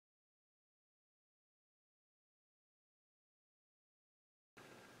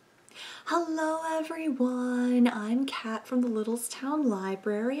Hello everyone, I'm Kat from the Littlestown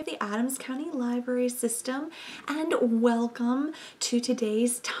Library of the Adams County Library System, and welcome to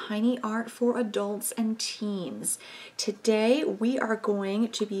today's Tiny Art for Adults and Teens. Today we are going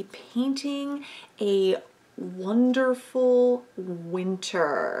to be painting a wonderful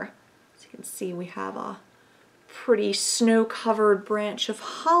winter. As you can see, we have a pretty snow-covered branch of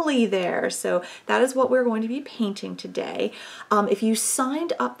holly there. So that is what we're going to be painting today. If you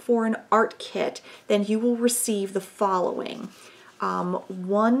signed up for an art kit, then you will receive the following.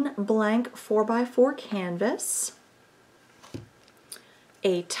 One blank 4x4 canvas,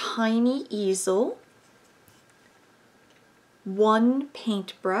 a tiny easel, one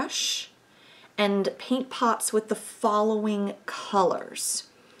paintbrush, and paint pots with the following colors: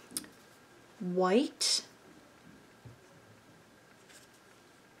 white,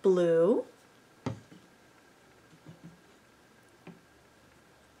 blue,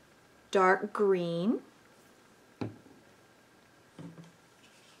 dark green,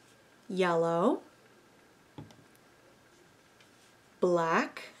 yellow,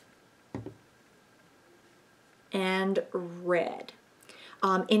 black, and red.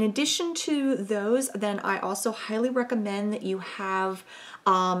 In addition to those, then I also highly recommend that you have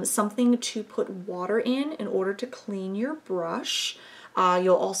something to put water in order to clean your brush.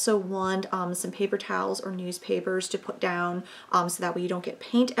 You'll also want some paper towels or newspapers to put down so that way you don't get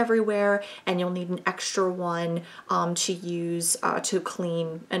paint everywhere, and you'll need an extra one to use to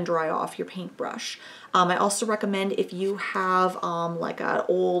clean and dry off your paintbrush. I also recommend, if you have like an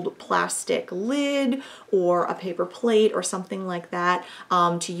old plastic lid or a paper plate or something like that,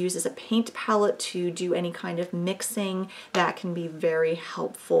 to use as a paint palette to do any kind of mixing. That can be very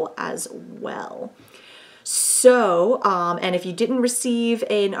helpful as well. So, and if you didn't receive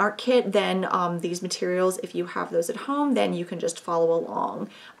an art kit, then these materials, if you have those at home, then you can just follow along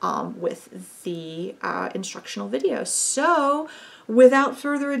with the instructional video. So, without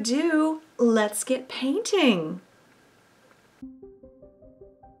further ado, let's get painting.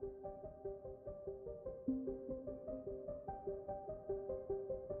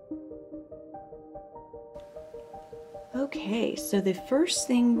 Okay, so the first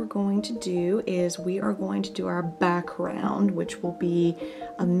thing we're going to do is we are going to do our background, which will be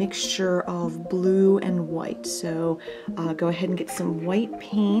a mixture of blue and white. So go ahead and get some white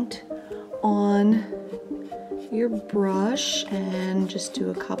paint on your brush and just do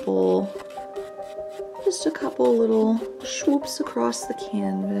a couple little swoops across the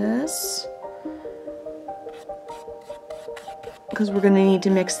canvas, because we're going to need to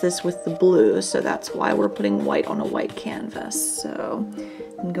mix this with the blue, so that's why we're putting white on a white canvas. So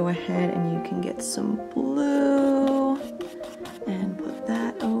then go ahead and you can get some blue and put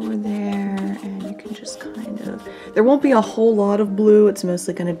that over there, and you can just kind of, there won't be a whole lot of blue, it's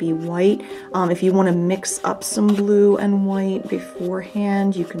mostly going to be white. If you want to mix up some blue and white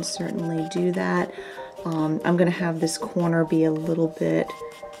beforehand, you can certainly do that. I'm going to have this corner be a little bit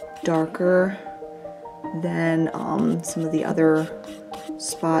darker than some of the other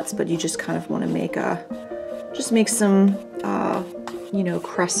spots, but you just kind of want to make make some you know,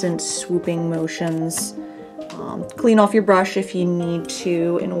 crescent swooping motions. Clean off your brush if you need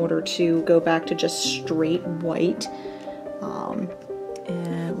to in order to go back to just straight white,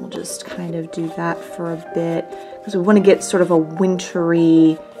 and we'll just kind of do that for a bit because we want to get sort of a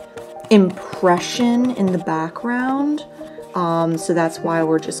wintry impression in the background. So that's why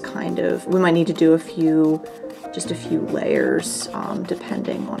we're just kind of, we might need to do just a few layers,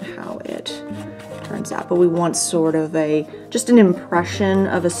 depending on how it turns out. But we want sort of just an impression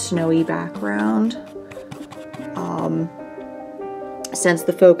of a snowy background. Since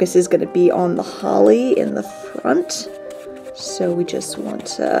the focus is going to be on the holly in the front, so we just want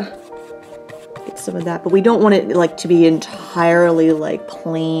to get some of that. But we don't want it like to be entirely like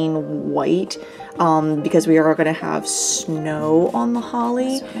plain white. Because we are going to have snow on the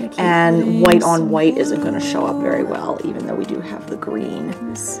holly, and white on white isn't going to show up very well, even though we do have the green.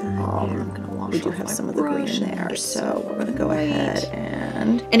 We do have some of the green in there, so we're going to go ahead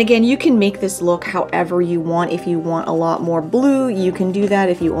and again, you can make this look however you want. If you want a lot more blue, you can do that.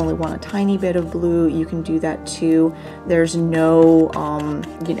 If you only want a tiny bit of blue, you can do that too. There's no,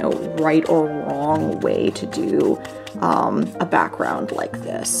 you know, right or wrong way to do a background like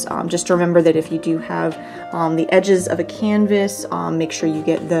this. Just remember that if you do have the edges of a canvas, make sure you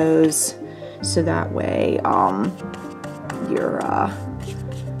get those so that way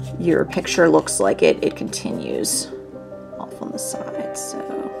your picture looks like it continues off on the side. So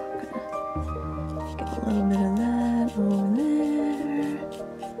I'm gonna get a little bit of that over there.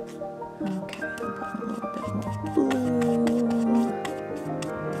 Okay, I'm putting a little bit more blue.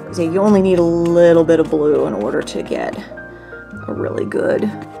 Because say, you only need a little bit of blue in order to get a really good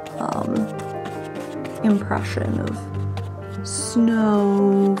impression of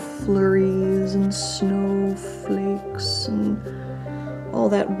snow flurries and snowflakes and all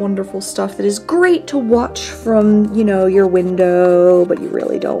that wonderful stuff that is great to watch from, you know, your window, but you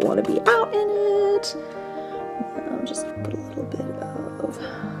really don't want to be out in it. Just put a little bit of blue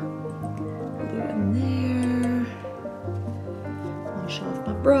in there. Wash off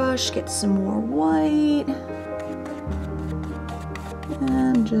my brush, get some more white.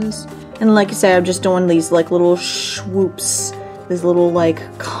 And like I said, I'm just doing these like little swoops, these little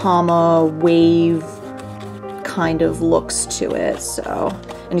like comma wave kind of looks to it. So,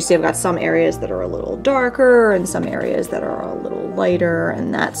 and you see I've got some areas that are a little darker and some areas that are a little lighter,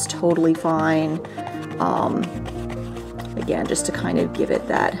 and that's totally fine. Again, just to kind of give it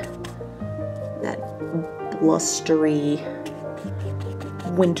that blustery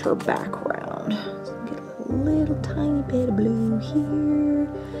winter background. So get a little tiny bit of blue here.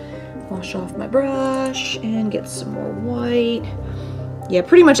 Wash off my brush and get some more white. Yeah,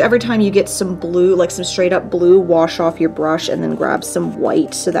 pretty much every time you get some blue, like some straight up blue, wash off your brush and then grab some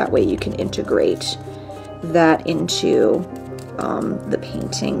white so that way you can integrate that into the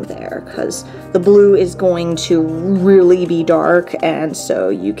painting there, because the blue is going to really be dark, and so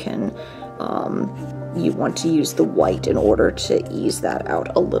you can you want to use the white in order to ease that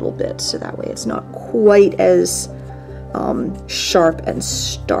out a little bit, so that way it's not quite as sharp and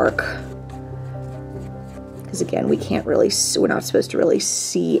stark. Because again, we can't really, we're not supposed to really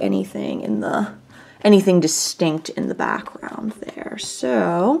see anything in the, anything distinct in the background there.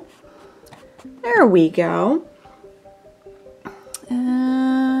 So there we go.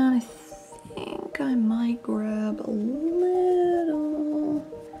 And I think I might grab a little,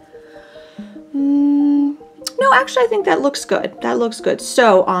 no, actually I think that looks good. That looks good.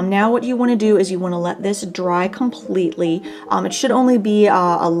 So now what you want to do is you want to let this dry completely. It should only be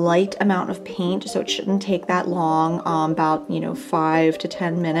a light amount of paint, so it shouldn't take that long, about, you know, 5 to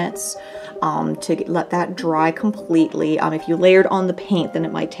 10 minutes to let that dry completely. If you layered on the paint, then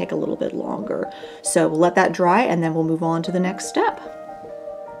it might take a little bit longer. So we'll let that dry and then we'll move on to the next step.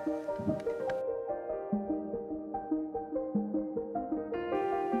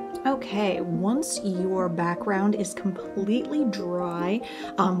 Okay, once your background is completely dry,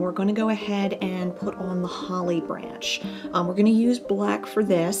 we're going to go ahead and put on the holly branch. We're going to use black for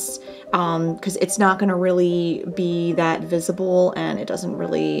this because it's not going to really be that visible, and it doesn't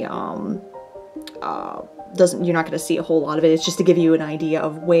really, you're not going to see a whole lot of it. It's just to give you an idea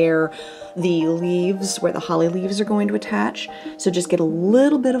of where the leaves, where the holly leaves are going to attach. So just get a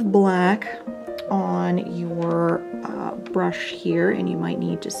little bit of black on your brush here, and you might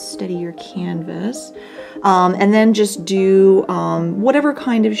need to steady your canvas, and then just do whatever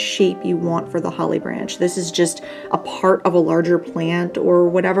kind of shape you want for the holly branch. This is just a part of a larger plant or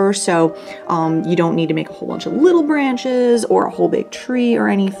whatever, so you don't need to make a whole bunch of little branches or a whole big tree or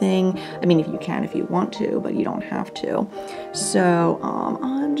anything. I mean, if you can, if you want to, but you don't have to. So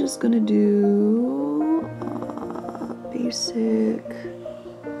I'm just gonna do basic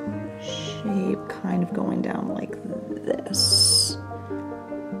shape, kind of going down like this.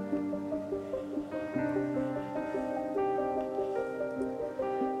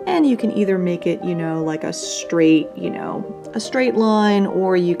 And you can either make it, you know, like a straight, you know, a straight line,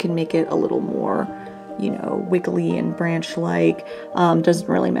 or you can make it a little more, you know, wiggly and branch-like. Doesn't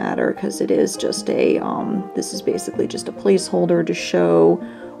really matter, because it is just a, this is basically just a placeholder to show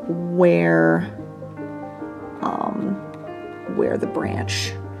where the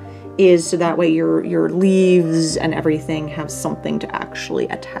branch is, so that way your leaves and everything have something to actually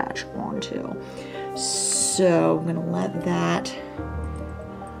attach onto. So I'm gonna let that,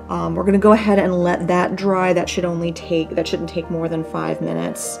 we're gonna go ahead and let that dry. That shouldn't take more than 5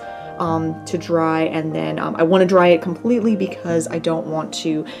 minutes to dry, and then I want to dry it completely because I don't want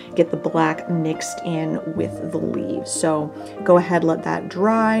to get the black mixed in with the leaves. So go ahead, let that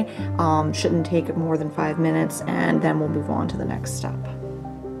dry. Shouldn't take more than 5 minutes, and then we'll move on to the next step.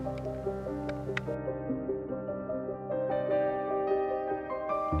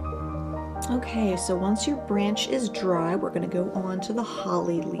 Okay, so once your branch is dry, we're going to go on to the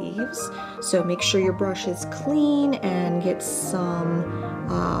holly leaves. So make sure your brush is clean and get some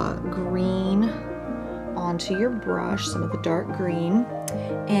green onto your brush, some of the dark green.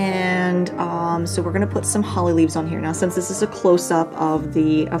 And so we're going to put some holly leaves on here. Now, since this is a close-up of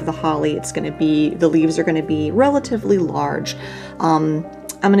the holly, it's going to be, the leaves are going to be relatively large. I'm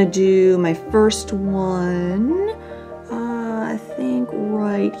going to do my first one, I think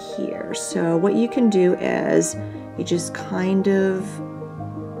right here. So what you can do is you just kind of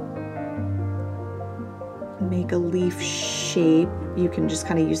make a leaf shape, you can just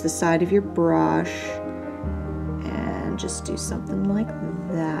kind of use the side of your brush and just do something like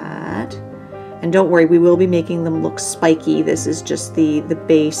that. And don't worry, we will be making them look spiky. This is just the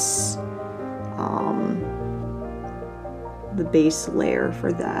base layer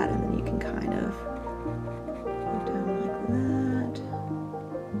for that, and then you can kind of go down like that.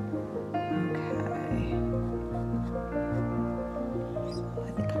 Okay. So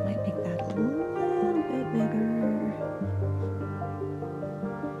I think I might make that a little bit bigger.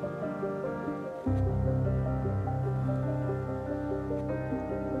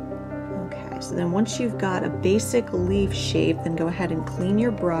 Okay, so then once you've got a basic leaf shape, then go ahead and clean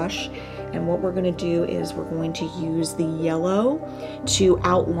your brush. And what we're going to do is we're going to use the yellow to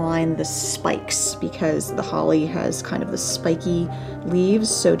outline the spikes, because the holly has kind of the spiky leaves.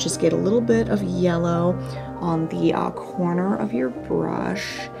 So just get a little bit of yellow on the corner of your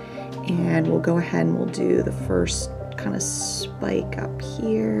brush, and we'll go ahead and we'll do the first kind of spike up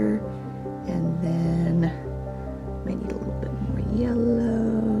here, and then might need a little bit more yellow,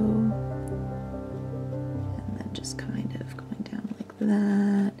 and then just kind of going down like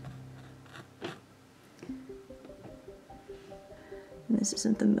that. This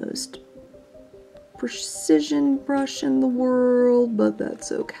isn't the most precision brush in the world, but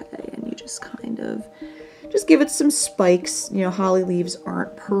that's okay. And you just kind of just give it some spikes. You know, holly leaves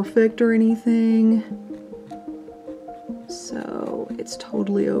aren't perfect or anything, so it's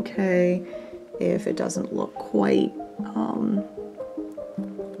totally okay if it doesn't look quite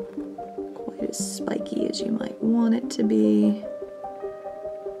as spiky as you might want it to be.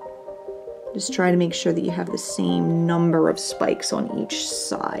 Just try to make sure that you have the same number of spikes on each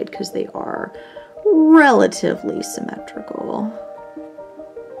side, because they are relatively symmetrical.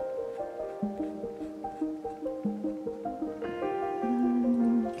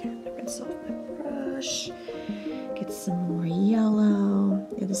 Okay, rinse off my brush. Get some more yellow.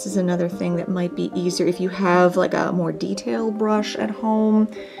 Yeah, this is another thing that might be easier if you have like a more detailed brush at home.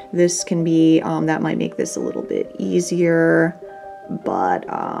 This can be, that might make this a little bit easier, but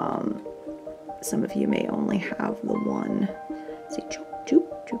some of you may only have the one. See, choop, choop,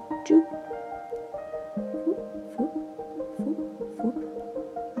 choop, choop.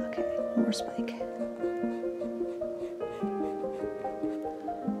 Okay, one more spike.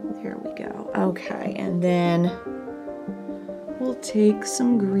 There we go. Okay, and then we'll take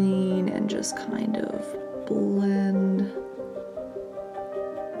some green and just kind of blend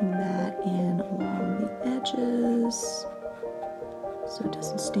that in along the edges, so it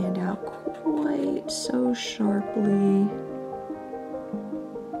doesn't stand out quite so sharply.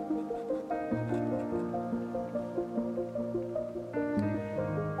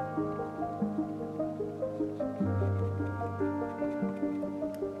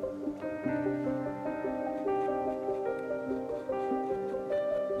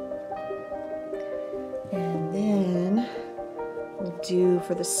 And then we'll do,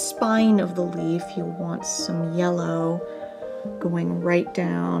 for the spine of the leaf, you want some yellow going right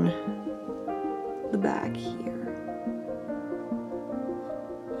down the back here.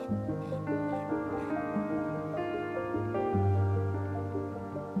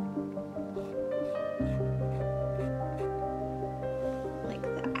 Like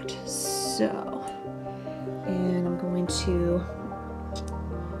that. So, and I'm going to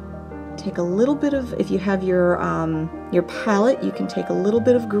take a little bit of, if you have your palette, you can take a little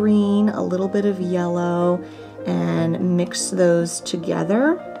bit of green, a little bit of yellow, and mix those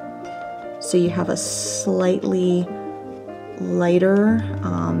together so you have a slightly lighter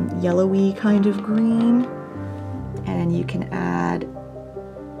yellowy kind of green, and you can add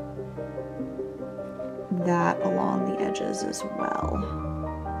that along the edges as well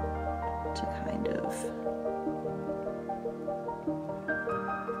to kind of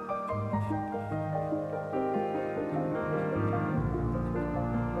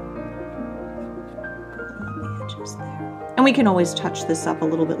there. And we can always touch this up a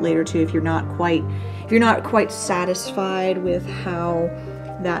little bit later too if you're not quite satisfied with how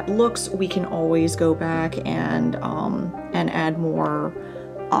that looks. We can always go back and add more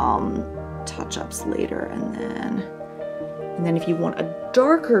touch-ups later, and then if you want a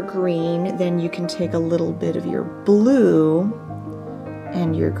darker green, then you can take a little bit of your blue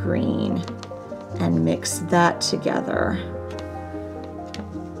and your green and mix that together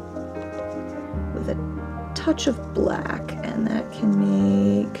with a touch of black, and that can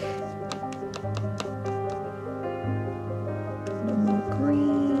make a little more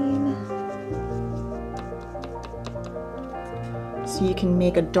green. So you can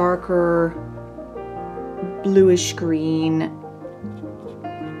make a darker bluish green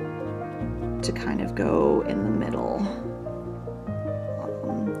to kind of go in the middle,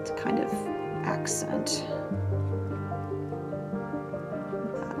 to kind of accent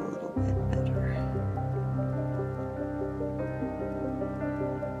that a little bit better.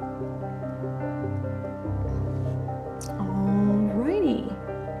 Alrighty,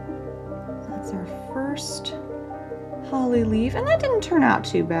 that's our first holly leaf, and that didn't turn out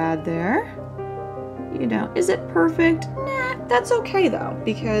too bad there. You know, is it perfect? Nah, that's okay though,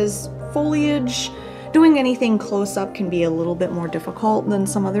 because foliage, doing anything close up can be a little bit more difficult than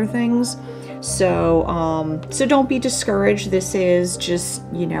some other things. So, so don't be discouraged. This is just,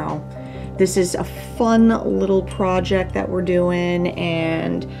 you know, this is a fun little project that we're doing,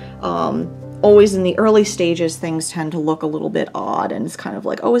 and always in the early stages, things tend to look a little bit odd, and it's kind of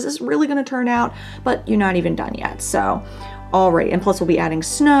like, oh, is this really going to turn out? But you're not even done yet. So, all right, and plus we'll be adding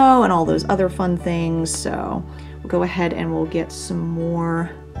snow and all those other fun things. So we'll go ahead and we'll get some more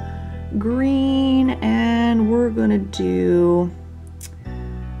green, and we're gonna do,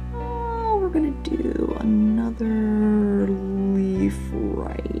 oh, we're gonna do another leaf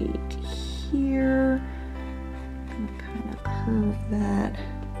right here. And kind of curve that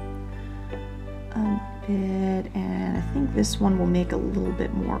a bit, and I think this one will make a little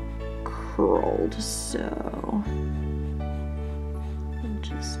bit more curled, so we'll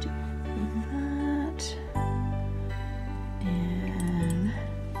just do that, and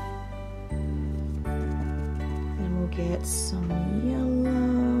then we'll get some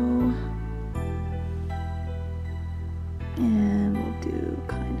yellow, and we'll do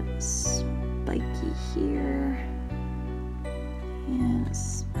kind of a spiky here, and a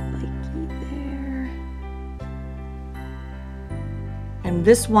spiky there. And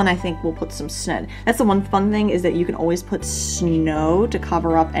this one, I think we'll put some snow. That's the one fun thing, is that you can always put snow to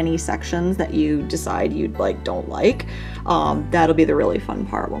cover up any sections that you decide you'd don't like. That'll be the really fun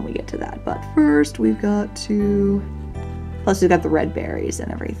part when we get to that. But first we've got to, plus we've got the red berries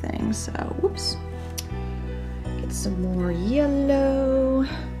and everything. So, whoops. Get some more yellow.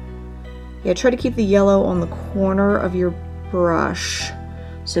 Yeah, try to keep the yellow on the corner of your brush,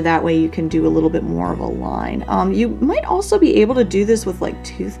 so that way you can do a little bit more of a line. You might also be able to do this with like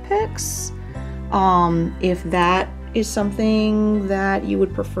toothpicks, if that is something that you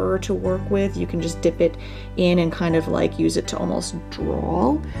would prefer to work with. You can just dip it in and kind of like use it to almost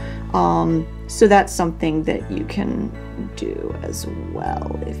draw. So that's something that you can do as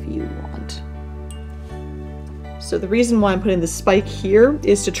well if you want. So the reason why I'm putting the spike here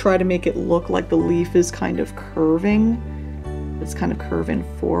is to try to make it look like the leaf is kind of curving. It's kind of curving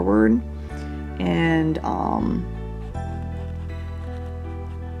forward, and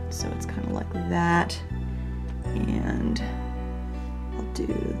so it's kind of like that. And I'll do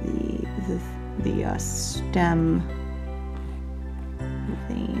the stem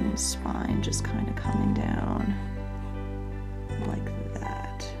vein spine just kind of coming down like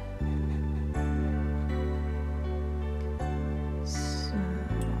that. So,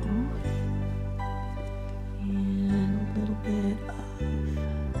 and a little bit of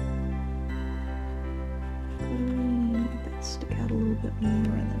green, that stick out a little bit more,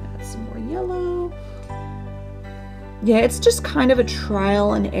 and then add some more yellow. Yeah, it's just kind of a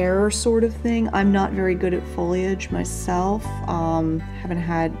trial and error sort of thing. I'm not very good at foliage myself. Haven't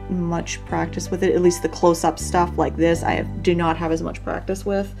had much practice with it. At least the close-up stuff like this, I do not have as much practice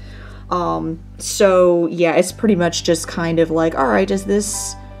with. So yeah, it's pretty much just kind of like, all right,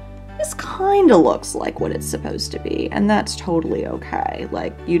 this kind of looks like what it's supposed to be, and that's totally okay.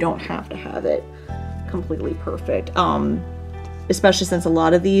 Like, you don't have to have it completely perfect. Especially since a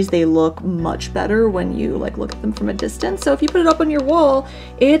lot of these, they look much better when you like look at them from a distance. So if you put it up on your wall,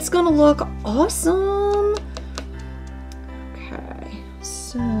 it's gonna look awesome. Okay,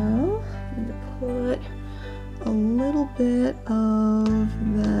 so I'm gonna put a little bit of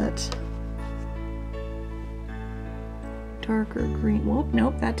that darker green. Whoop,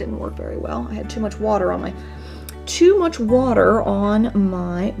 nope, that didn't work very well. I had too much water on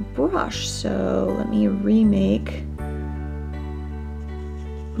my brush. So let me remake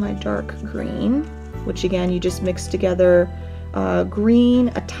my dark green, which again, you just mix together green,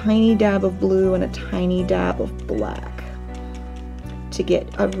 a tiny dab of blue, and a tiny dab of black to get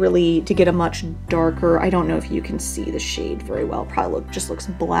a much darker, I don't know if you can see the shade very well, probably just looks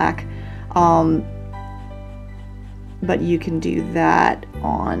black, but you can do that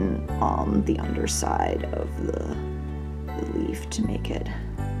on the underside of the leaf to make it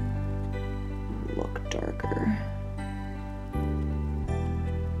look darker.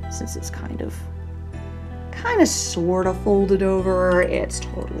 Since it's kind of sort of folded over, it's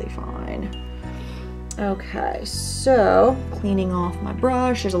totally fine. Okay, so cleaning off my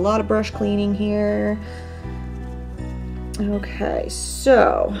brush. There's a lot of brush cleaning here. Okay,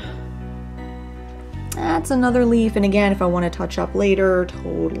 so that's another leaf. And again, if I want to touch up later,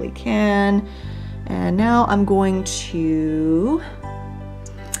 totally can. And now I'm going to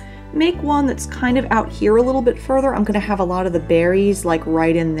make one that's kind of out here a little bit further. I'm going to have a lot of the berries like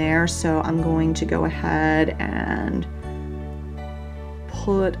right in there. So I'm going to go ahead and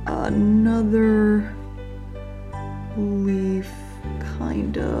put another leaf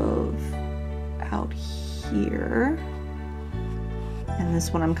kind of out here. And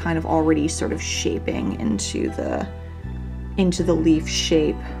this one I'm kind of already sort of shaping into the leaf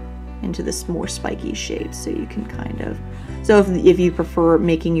shape, into this more spiky shape, so you can kind of, so if you prefer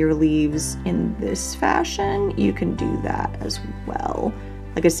making your leaves in this fashion, you can do that as well.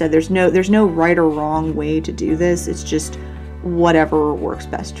 Like I said, there's no right or wrong way to do this. It's just whatever works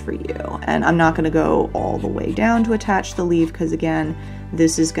best for you. And I'm not going to go all the way down to attach the leaf because again,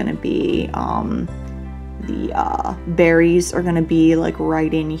 this is going to be the berries are going to be like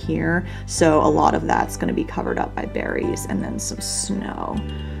right in here, so a lot of that's going to be covered up by berries and then some snow.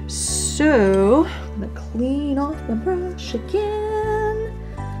 So I'm going to clean off my brush again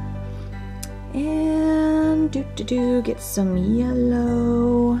and get some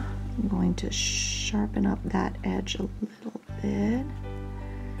yellow. I'm going to sharpen up that edge a little bit,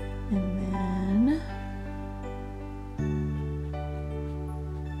 and then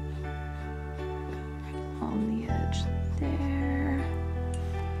on the edge there,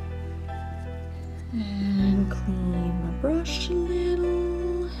 and clean my brush a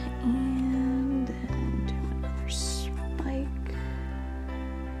little, and then do another spike.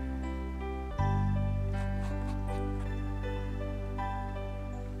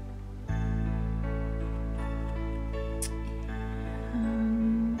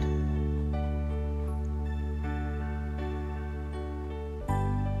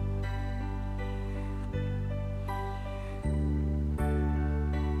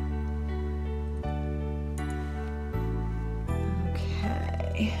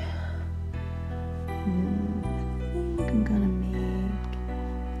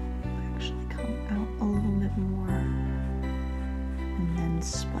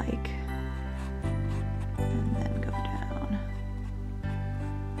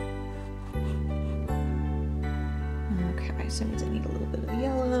 So it means I need a little bit of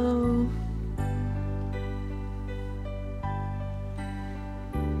yellow.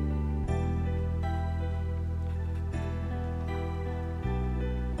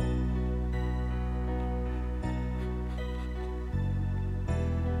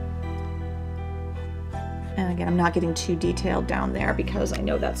 And again, I'm not getting too detailed down there because I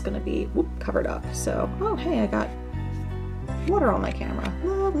know that's going to be covered up. So, oh hey, I got water on my camera.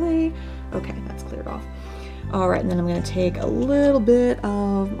 Lovely. Okay, that's cleared off. All right, and then I'm going to take a little bit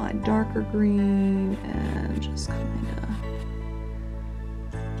of my darker green and just kind of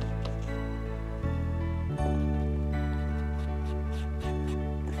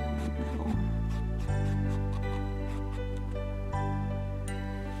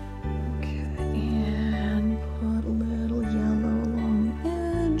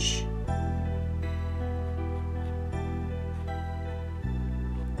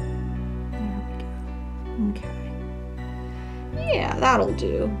that'll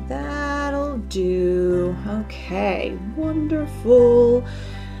do. That'll do. Okay, wonderful.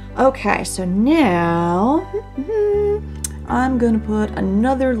 Okay, so now I'm gonna put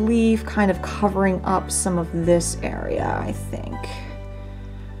another leaf kind of covering up some of this area, I think.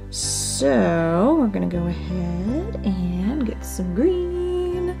 So we're gonna go ahead and get some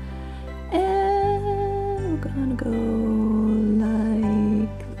green, and we're gonna go like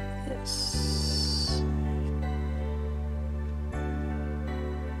this.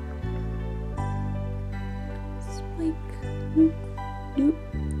 Doop, doop,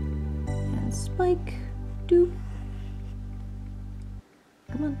 and spike, doop.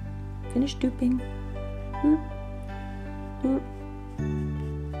 Come on, finish duping. Doop, doop.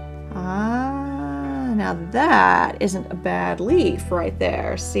 Ah, now that isn't a bad leaf right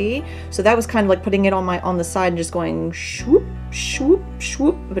there, see? So that was kind of like putting it on the side and just going swoop, swoop,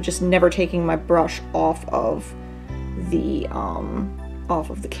 swoop, but just never taking my brush off of the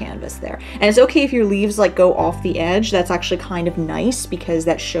canvas there. And it's okay if your leaves like go off the edge. That's actually kind of nice because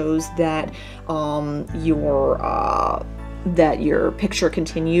that shows that your picture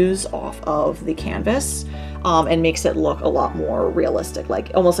continues off of the canvas and makes it look a lot more realistic,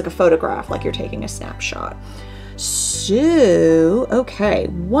 like almost like a photograph, like you're taking a snapshot. So okay,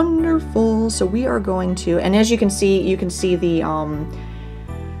 wonderful. So we are going to, and as you can see the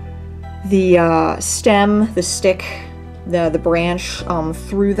the stem, the stick, the branch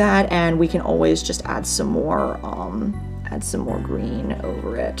through that, and we can always just add some more green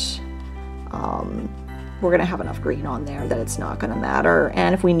over it. We're gonna have enough green on there that it's not gonna matter,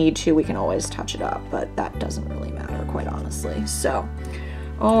 and if we need to, we can always touch it up, but that doesn't really matter, quite honestly. So,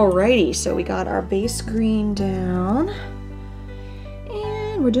 alrighty, so we got our base green down,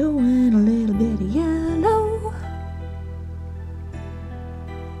 and we're doing a little bit of yellow,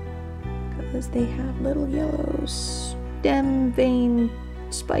 because they have little yellow stem vein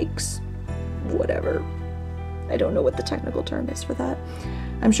spikes, whatever. I don't know what the technical term is for that.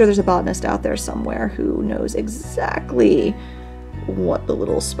 I'm sure there's a botanist out there somewhere who knows exactly what the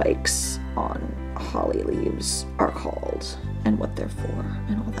little spikes on holly leaves are called and what they're for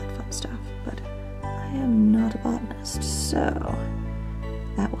and all that fun stuff. But I am not a botanist, so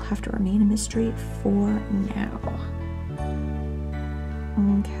that will have to remain a mystery for now.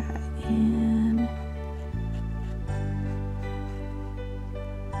 Okay, and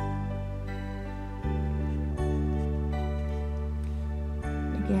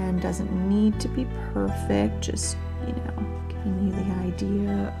again, doesn't need to be perfect, just, you know, giving you the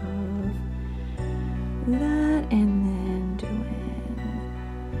idea of that, and then doing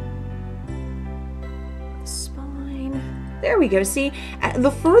the spine. There we go. See,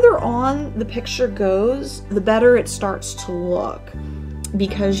 the further on the picture goes, the better it starts to look,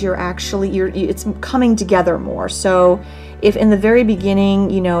 because it's coming together more. So if in the very beginning,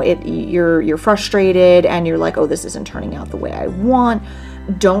 you know, you're frustrated and you're like, oh, this isn't turning out the way I want,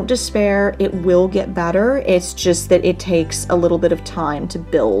 don't despair. It will get better. It's just that it takes a little bit of time to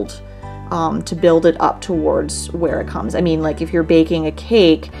build it up towards where it comes. I mean, like if you're baking a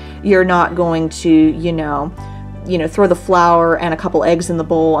cake, you're not going to, you know, throw the flour and a couple eggs in the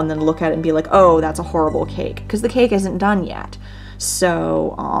bowl and then look at it and be like, oh, that's a horrible cake, because the cake isn't done yet.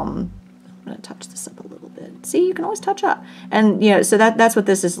 So I'm gonna touch this up a little bit. See, you can always touch up. And, you know, so that's what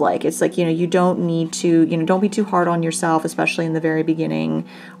this is like. It's like, you know, you don't need to, you know, don't be too hard on yourself, especially in the very beginning.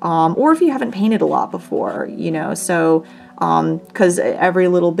 Or if you haven't painted a lot before, you know, so, because every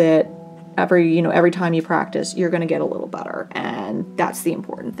little bit, every time you practice, you're going to get a little better. And that's the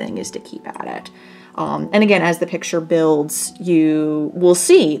important thing, is to keep at it. And again, as the picture builds, you will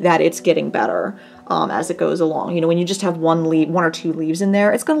see that it's getting better as it goes along. You know, when you just have one or two leaves in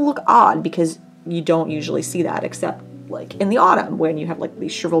there, it's going to look odd, because you don't usually see that, except like in the autumn when you have like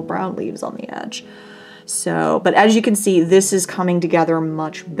these shriveled brown leaves on the edge. So, but as you can see, this is coming together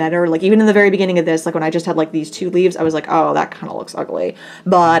much better. Like even in the very beginning of this, like when I just had like these two leaves, I was like, oh, that kind of looks ugly.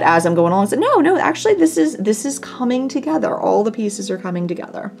 But as I'm going along, I said, no, actually this is coming together. All the pieces are coming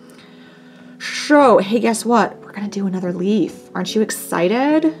together. So, hey, guess what? We're gonna do another leaf. Aren't you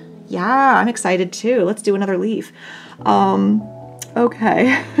excited? Yeah, I'm excited too. Let's do another leaf.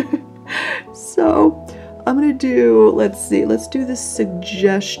 Okay. So I'm gonna do, let's do the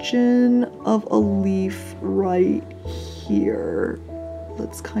suggestion of a leaf right here.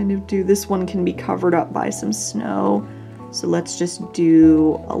 Let's kind of do, this one can be covered up by some snow. So let's just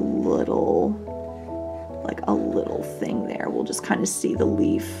do a little thing there. We'll just kind of see the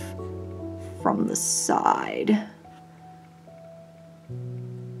leaf from the side.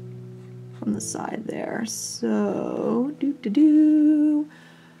 From the side there. So,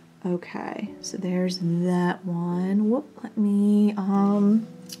 okay, so there's that one. Whoop, let me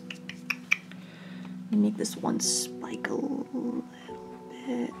make this one spike a little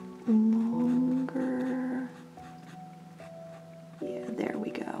bit longer. Yeah, there we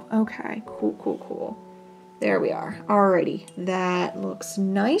go. Okay, cool. There we are. Alrighty, that looks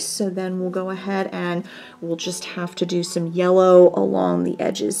nice. So then we'll go ahead and we'll just have to do some yellow along the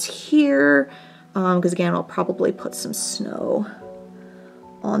edges here, because again, I'll probably put some snow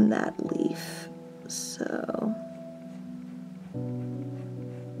on that leaf. So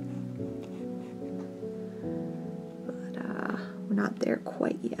but we're not there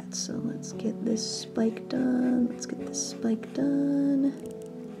quite yet, so let's get this spike done.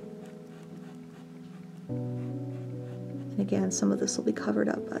 And again, some of this will be covered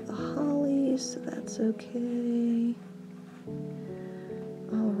up by the holly, so that's okay.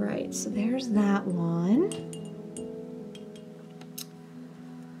 All right, so there's that one.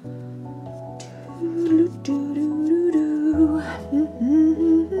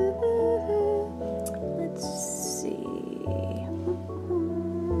 Let's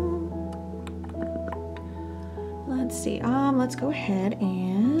see. Let's go ahead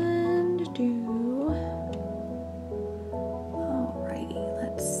and do. Alrighty,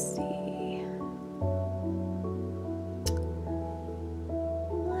 let's see.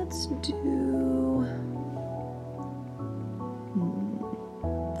 Let's do.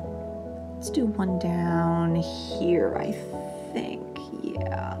 Let's do one down here, I think.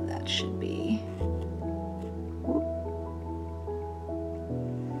 Yeah, that should be. Whoop.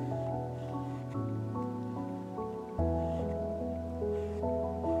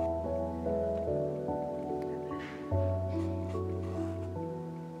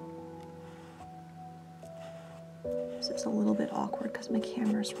 This is a little bit awkward because my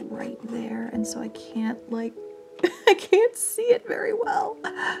camera's right there, and so I can't, like, I can't see it very well.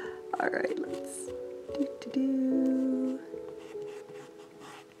 All right, let's do.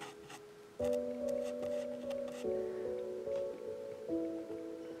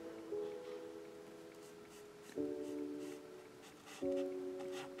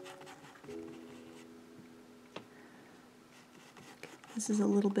 This is a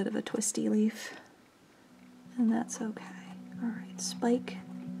little bit of a twisty leaf, and that's okay. All right, spike,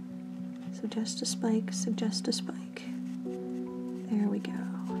 suggest a spike, suggest a spike. There we go.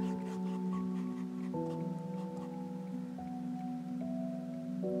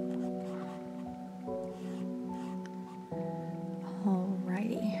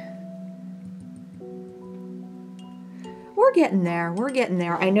 Alrighty. We're getting there. We're getting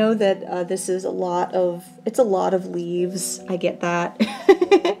there. I know that this is it's a lot of leaves. I get that.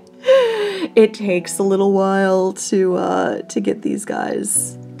 It takes a little while to get these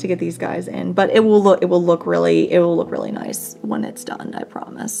guys in, but it will look really nice when it's done, I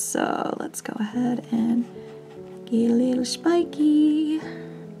promise. So let's go ahead and get a little spiky.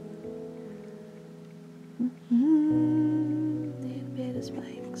 Little bit of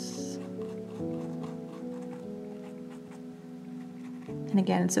spikes. And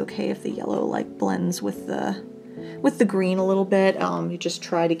again, it's okay if the yellow like blends with the green a little bit. You just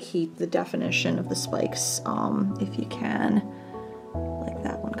try to keep the definition of the spikes if you can. Like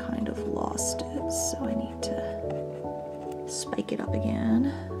that one kind of lost it, so I need to spike it up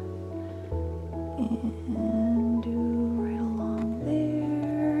again. And do right along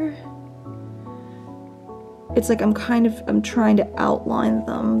there. It's like I'm trying to outline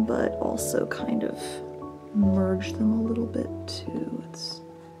them, but also kind of merge them a little bit too.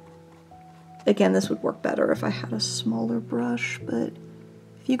 Again, this would work better if I had a smaller brush, but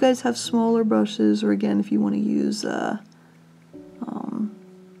if you guys have smaller brushes, or again, if you want to use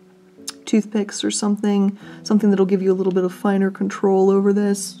toothpicks or something that'll give you a little bit of finer control over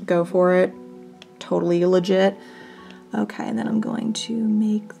this, go for it. Totally legit. Okay, and then I'm going to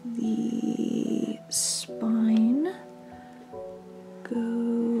make the spine go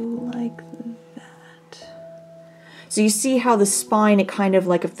like that. So you see how the spine, it kind of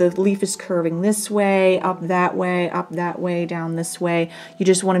like if the leaf is curving this way, up that way, down this way, you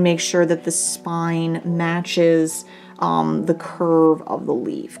just want to make sure that the spine matches the curve of the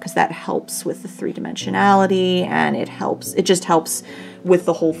leaf, because that helps with the three-dimensionality, and it just helps with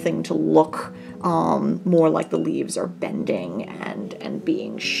the whole thing to look more like the leaves are bending and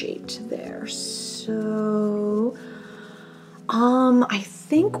being shaped there. So I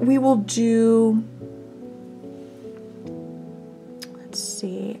think we will do, let's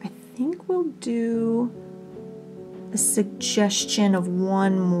see, I think we'll do a suggestion of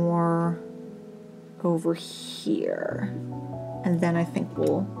one more over here, and then I think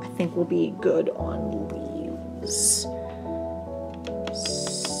we'll be good on leaves.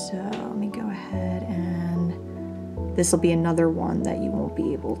 So let me go ahead, and this will be another one that you won't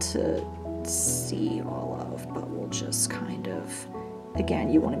be able to see all of, but we'll just kind of,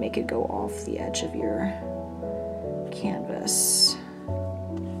 again, you want to make it go off the edge of your canvas.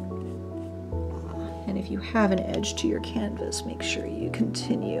 And if you have an edge to your canvas, make sure you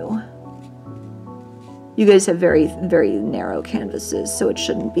continue. You guys have very, very narrow canvases, so it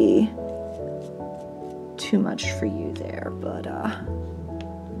shouldn't be too much for you there, but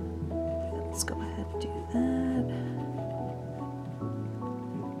let's go ahead and do that.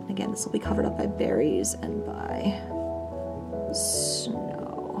 Again, this will be covered up by berries and by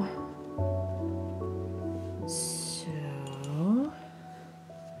snow. So,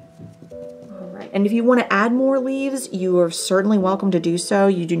 all right. And if you want to add more leaves, you are certainly welcome to do so.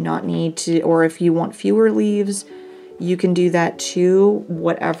 You do not need to, or if you want fewer leaves, you can do that too,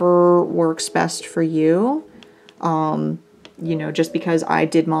 whatever works best for you. You know, just because I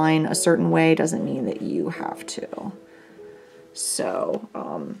did mine a certain way doesn't mean that you have to. So,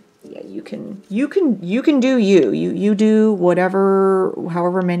 yeah, you can do you do whatever,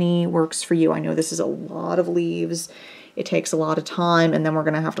 however many works for you. I know this is a lot of leaves. It takes a lot of time, and then we're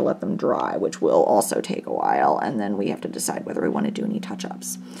going to have to let them dry, which will also take a while, and then we have to decide whether we want to do any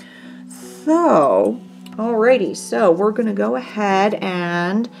touch-ups. So, alrighty, so we're going to go ahead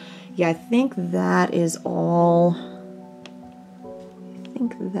and, yeah, I think that is all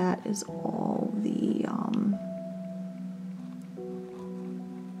think that is all the, yeah,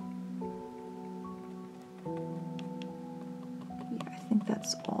 I think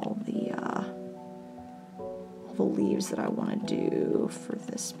that's all the leaves that I want to do for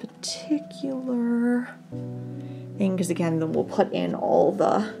this particular thing, because again, then we'll put in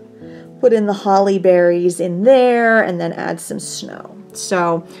the holly berries in there and then add some snow.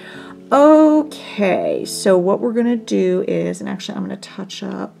 So, okay, so what we're gonna do is, and actually I'm gonna touch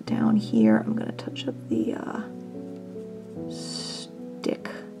up down here, I'm gonna touch up the stick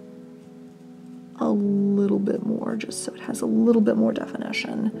a little bit more, just so it has a little bit more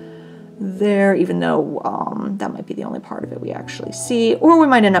definition there, even though that might be the only part of it we actually see, or we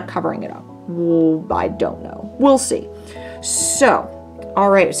might end up covering it up. Well, I don't know. We'll see. So,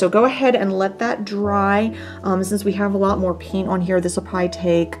 all right, so go ahead and let that dry. Since we have a lot more paint on here, this will probably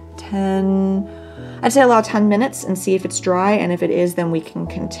take I'd say allow 10 minutes and see if it's dry, and if it is, then we can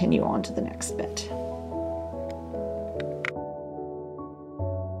continue on to the next bit.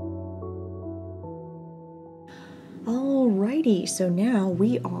 Alrighty, so now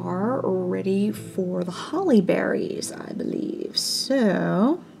we are ready for the holly berries, I believe.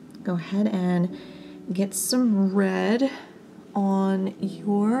 So go ahead and get some red on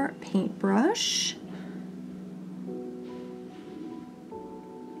your paintbrush.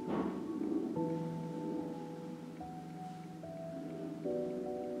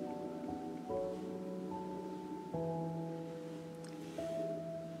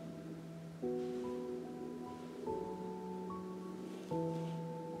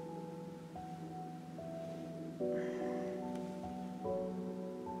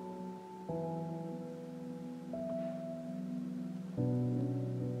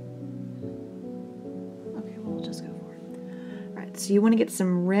 So you want to get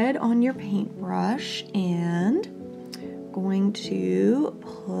some red on your paintbrush, and going to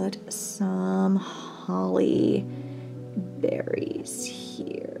put some holly berries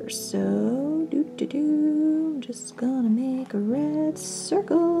here. So I'm just gonna make a red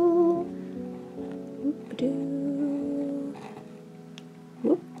circle.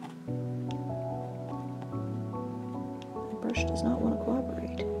 Whoop. The brush does not want to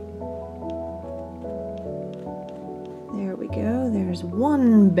cooperate. There we go, there's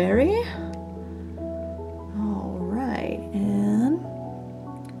one berry. All right, and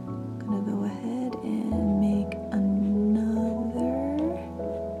I'm gonna go ahead and make another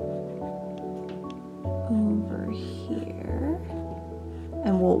over here.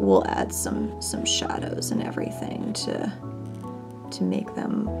 And we'll add some shadows and everything to make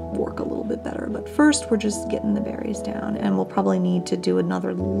them work a little bit better. But first we're just getting the berries down, and we'll probably need to do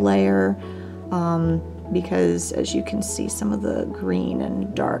another layer because as you can see, some of the green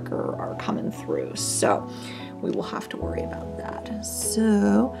and darker are coming through. So we will have to worry about that.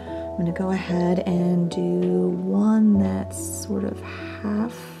 So I'm gonna go ahead and do one that's sort of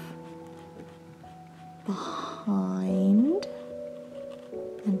half behind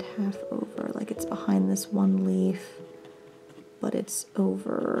and half over, like it's behind this one leaf, but it's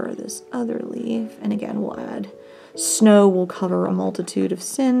over this other leaf. And again, we'll add snow will cover a multitude of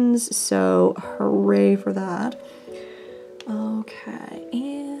sins, so hooray for that. Okay,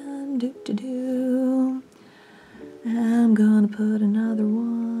 and I'm gonna put another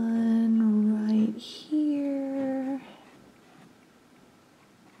one right here.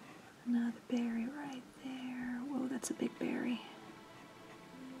 Another berry right there. Whoa, that's a big berry.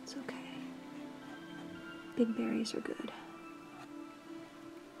 It's okay. Big berries are good.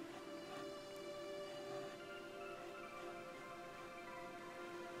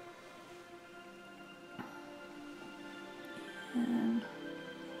 And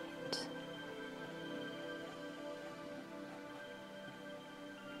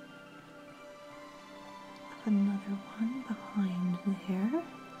another one behind there.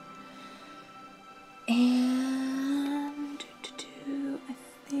 And I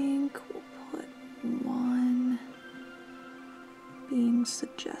think we'll put one being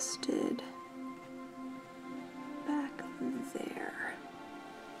suggested back there.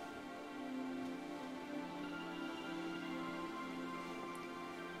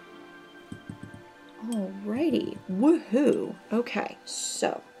 Alrighty, woohoo. Okay,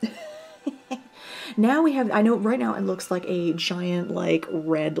 so now we have, I know right now it looks like a giant like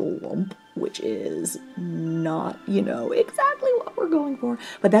red lump, which is not, you know, exactly what we're going for,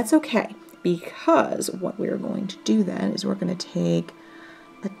 but that's okay, because what we're going to do then is we're going to take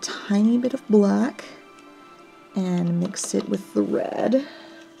a tiny bit of black and mix it with the red.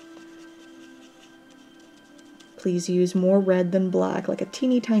 Please use more red than black, like a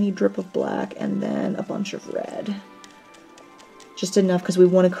teeny tiny drip of black and then a bunch of red. Just enough because we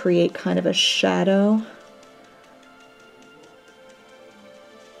want to create kind of a shadow.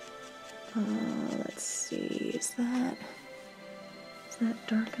 Let's see, is that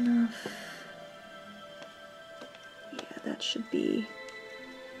dark enough? Yeah, that should be,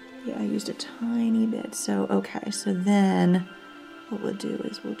 yeah, I used a tiny bit. So, okay, so then what we'll do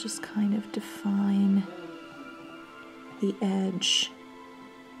is we'll just kind of define the edge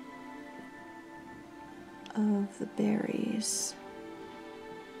of the berries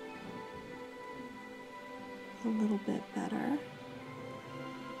a little bit better.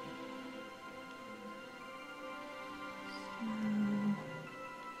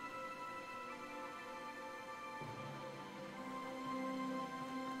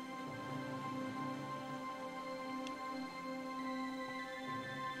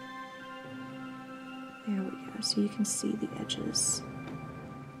 There we go, so you can see the edges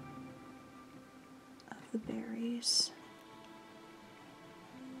of the berries.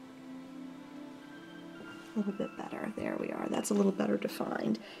 A little bit better, there we are, that's a little better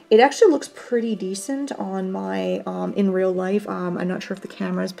defined. It actually looks pretty decent on my, in real life. I'm not sure if the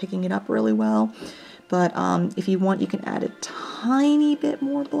camera is picking it up really well, but if you want, you can add a tiny bit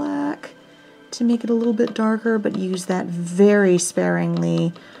more black to make it a little bit darker, but use that very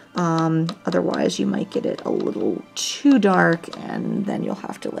sparingly. Otherwise you might get it a little too dark and then you'll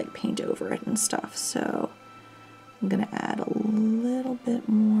have to like paint over it and stuff. So I'm gonna add a little bit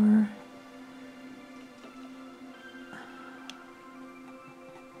more.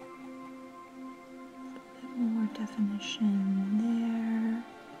 More definition there,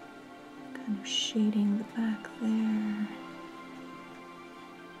 kind of shading the back there.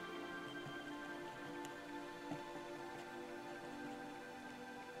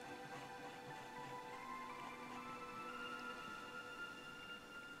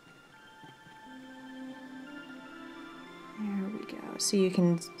 There we go. So you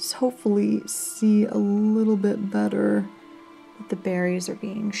can hopefully see a little bit better. The berries are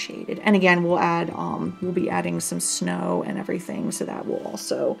being shaded, and again we'll add we'll be adding some snow and everything, so that will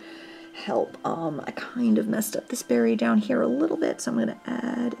also help. I kind of messed up this berry down here a little bit, so I'm going to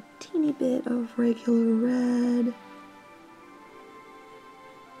add a teeny bit of regular red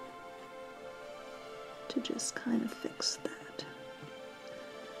to just kind of fix that.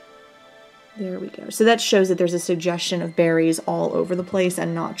 There we go. So that shows that there's a suggestion of berries all over the place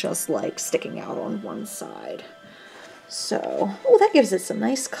and not just like sticking out on one side. So, oh, that gives it some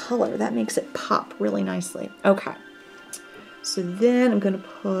nice color. That makes it pop really nicely. Okay. So then I'm going to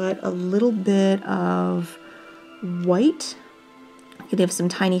put a little bit of white. I'm going to have some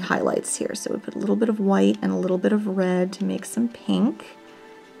tiny highlights here. So we put a little bit of white and a little bit of red to make some pink.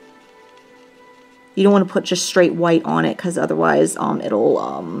 You don't want to put just straight white on it because otherwise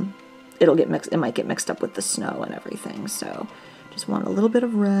it'll get mixed. It might get mixed up with the snow and everything. So just want a little bit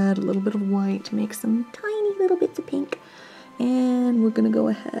of red, a little bit of white to make some tiny little bits of pink. And we're going to go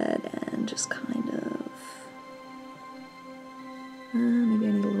ahead and just kind of, maybe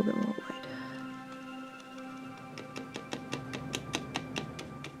I need a little bit more white.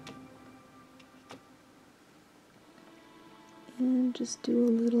 And just do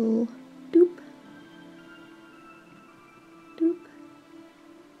a little doop, doop.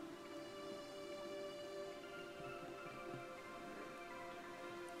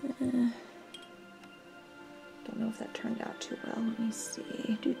 Don't know if that turned out too well. Let me see.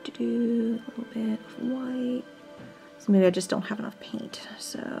 A little bit of white. So maybe I just don't have enough paint.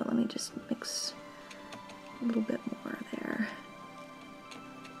 So let me just mix a little bit more there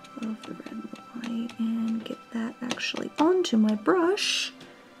of the red and the white and get that actually onto my brush.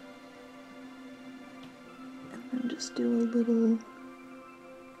 And then just do a little.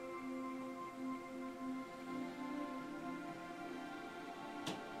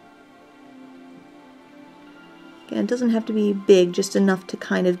 Again, it doesn't have to be big, just enough to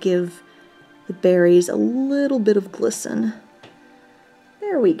kind of give the berries a little bit of glisten.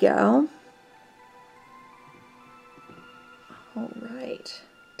 There we go. All right.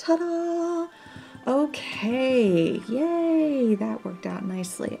 Ta-da! Okay, yay, that worked out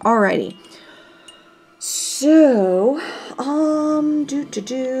nicely. Alrighty. So,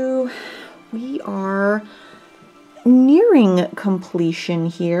 we are nearing completion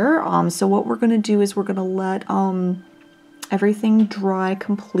here. So what we're going to do is we're going to let everything dry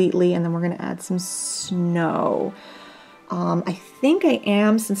completely, and then we're going to add some snow. I think I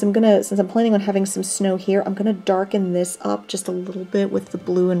am, since I'm planning on having some snow here, I'm going to darken this up just a little bit with the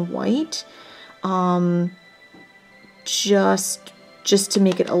blue and white. Just to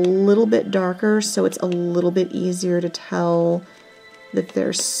make it a little bit darker so it's a little bit easier to tell that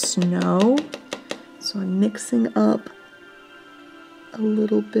there's snow. So I'm mixing up a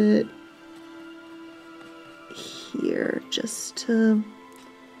little bit here just to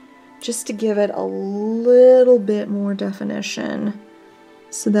give it a little bit more definition,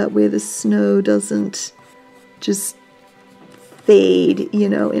 so that way the snow doesn't just fade, you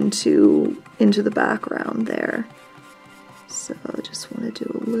know, into the background there. So I just want to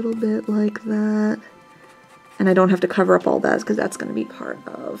do a little bit like that. And I don't have to cover up all that because that's going to be part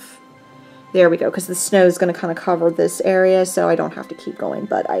of... There we go, because the snow is going to kind of cover this area, so I don't have to keep going.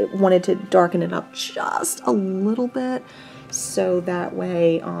 But I wanted to darken it up just a little bit, so that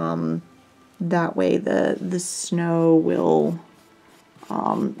way the snow will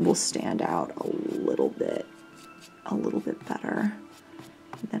stand out a little bit better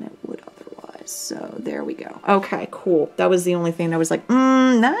than it would otherwise. So there we go. Okay, cool. That was the only thing that was like,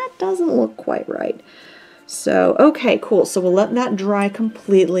 that doesn't look quite right. So, okay, cool. So we'll let that dry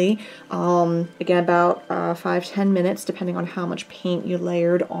completely. Again, about 5-10 minutes, depending on how much paint you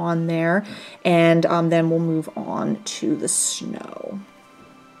layered on there. And then we'll move on to the snow.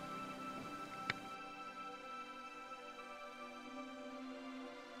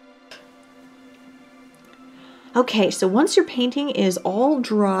 Okay, so once your painting is all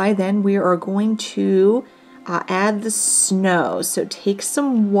dry, then we are going to add the snow. So take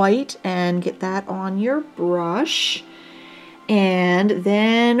some white and get that on your brush. And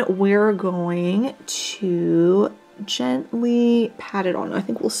then we're going to gently pat it on. I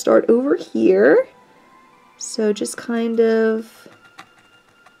think we'll start over here. So just kind of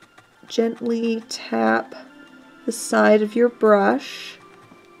gently tap the side of your brush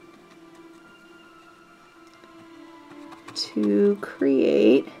to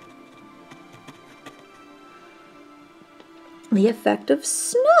create the effect of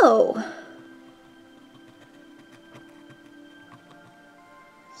snow.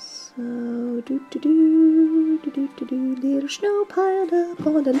 So, little snow piled up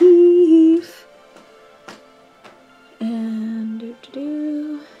on the leaf. And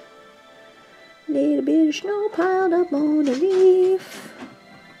little bit of snow piled up on the leaf.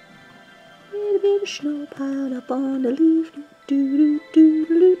 Little bit of snow piled up on the leaf.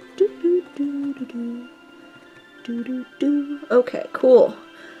 Okay, cool.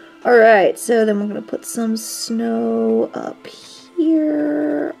 Alright, so then we're going to put some snow up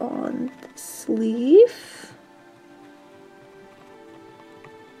here on this leaf.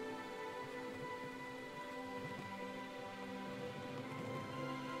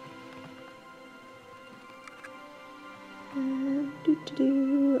 And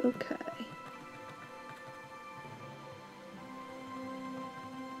okay.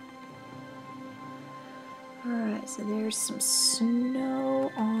 Alright, so there's some snow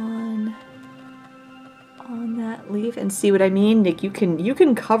on that leaf, and see what I mean, Nick? You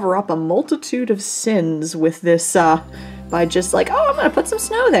can cover up a multitude of sins with this by just like, oh, I'm gonna put some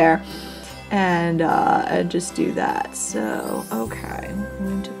snow there, and just do that. So okay, I'm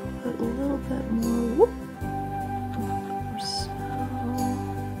going to put a little bit more. More snow.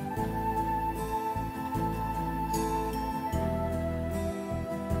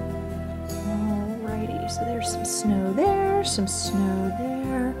 Alrighty, so there's some snow there, some snow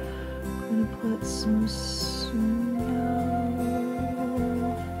there. I'm gonna put some snow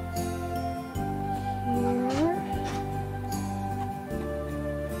here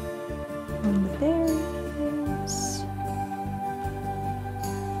on the berries.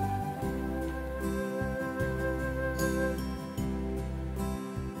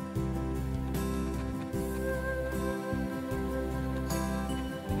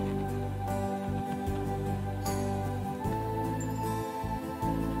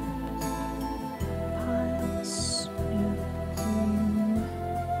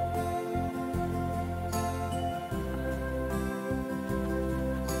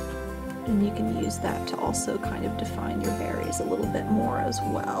 And you can use that to also kind of define your berries a little bit more as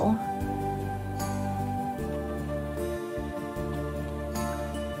well.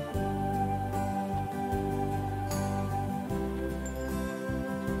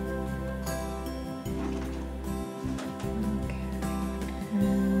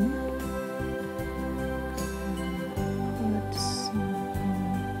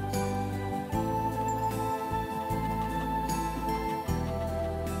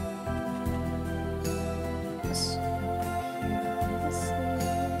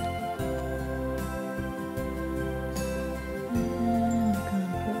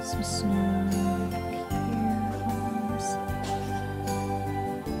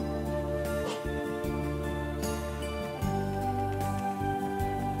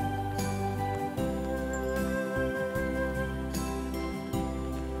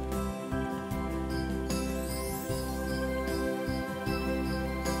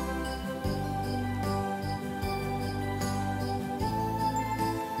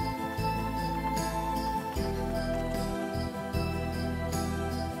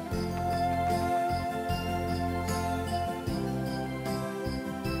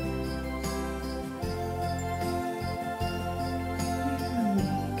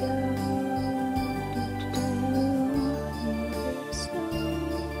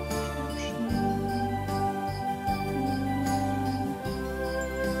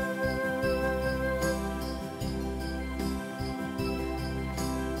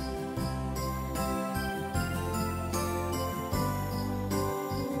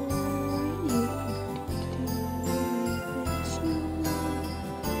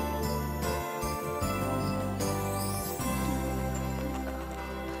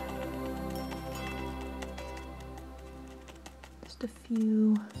 Just a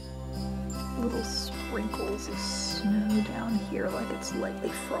few little sprinkles of snow down here like it's lightly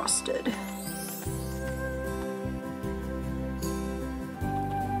frosted.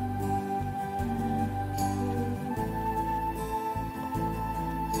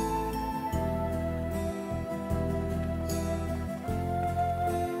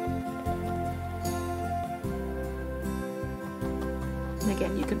 And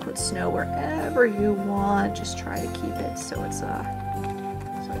again, you can put snow wherever you want. Just try to keep it so it's so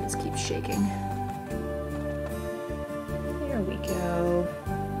it just keeps shaking. There we go.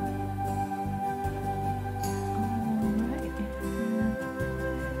 Alright.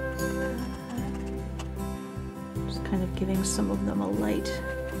 Just kind of giving some of them a light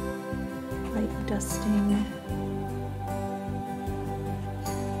dusting.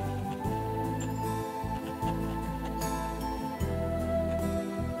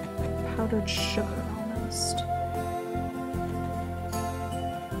 Powdered sugar almost.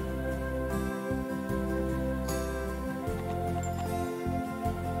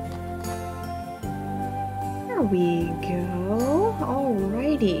 There we go.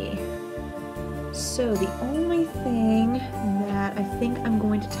 Alrighty. So the only thing that I think I'm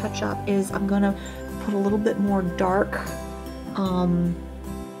going to touch up is I'm going to put a little bit more dark,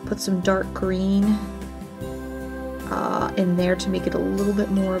 put some dark green in there to make it a little bit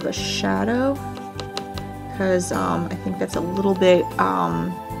more of a shadow, because I think that's a little bit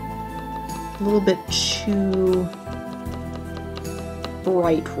too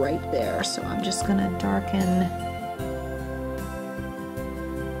bright right there. So I'm just gonna darken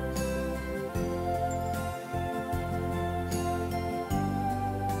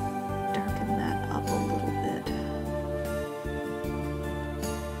that up a little bit.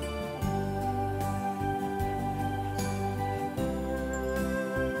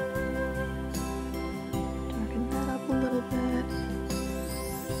 Darken that up a little bit.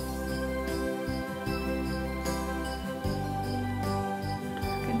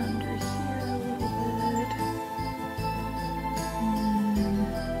 Darken under here a little bit.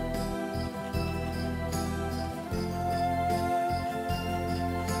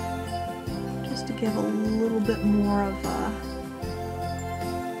 And just to give a little bit more of a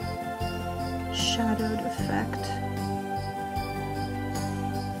shadowed effect.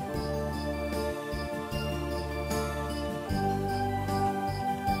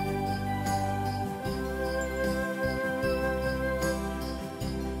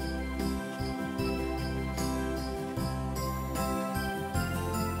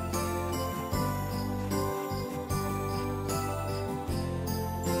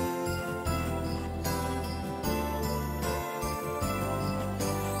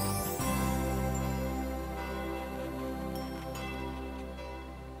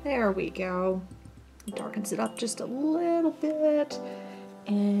 There we go. Darkens it up just a little bit.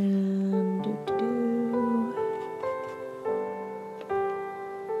 And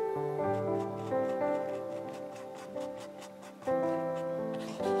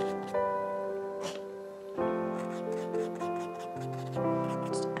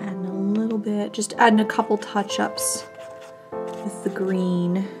just adding a little bit, just adding a couple touch-ups with the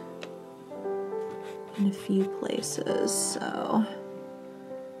green in a few places. So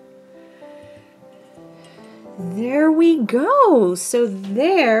there we go. So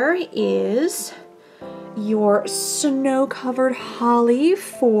there is your snow-covered holly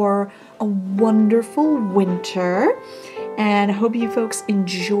for a wonderful winter. And I hope you folks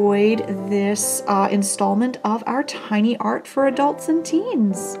enjoyed this installment of our tiny art for adults and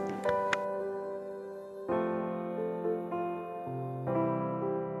teens.